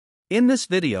In this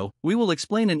video, we will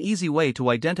explain an easy way to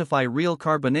identify real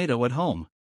Carbonado at home.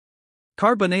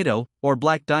 Carbonado, or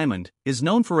black diamond, is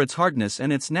known for its hardness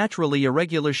and its naturally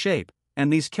irregular shape,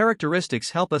 and these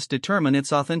characteristics help us determine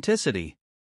its authenticity.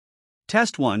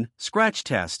 Test 1, Scratch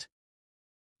Test.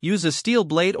 Use a steel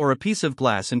blade or a piece of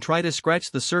glass and try to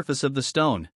scratch the surface of the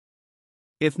stone.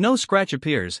 If no scratch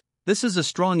appears, this is a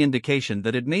strong indication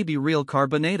that it may be real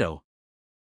Carbonado.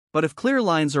 But if clear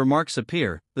lines or marks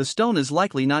appear, the stone is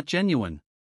likely not genuine.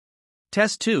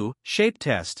 Test 2, Shape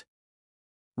Test.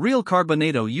 Real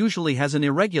Carbonado usually has an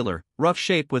irregular, rough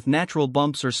shape with natural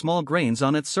bumps or small grains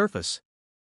on its surface.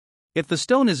 If the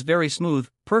stone is very smooth,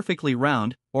 perfectly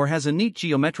round, or has a neat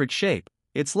geometric shape,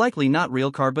 it's likely not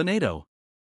real Carbonado.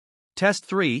 Test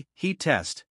 3, Heat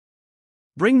Test.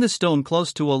 Bring the stone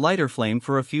close to a lighter flame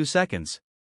for a few seconds.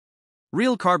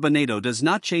 Real Carbonado does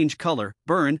not change color,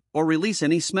 burn, or release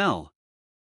any smell.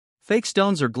 Fake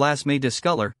stones or glass may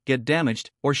discolor, get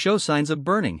damaged, or show signs of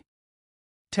burning.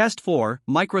 Test 4,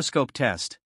 Microscope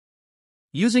Test.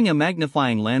 Using a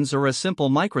magnifying lens or a simple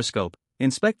microscope,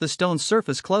 inspect the stone's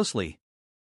surface closely.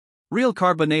 Real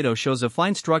Carbonado shows a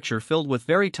fine structure filled with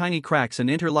very tiny cracks and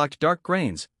interlocked dark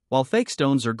grains, while fake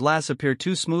stones or glass appear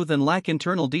too smooth and lack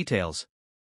internal details.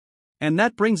 And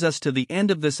that brings us to the end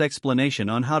of this explanation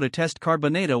on how to test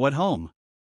Carbonado at home.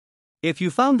 If you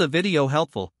found the video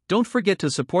helpful, don't forget to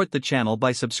support the channel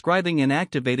by subscribing and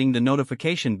activating the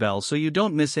notification bell so you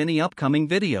don't miss any upcoming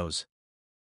videos.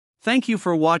 Thank you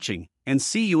for watching, and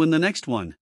see you in the next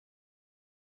one.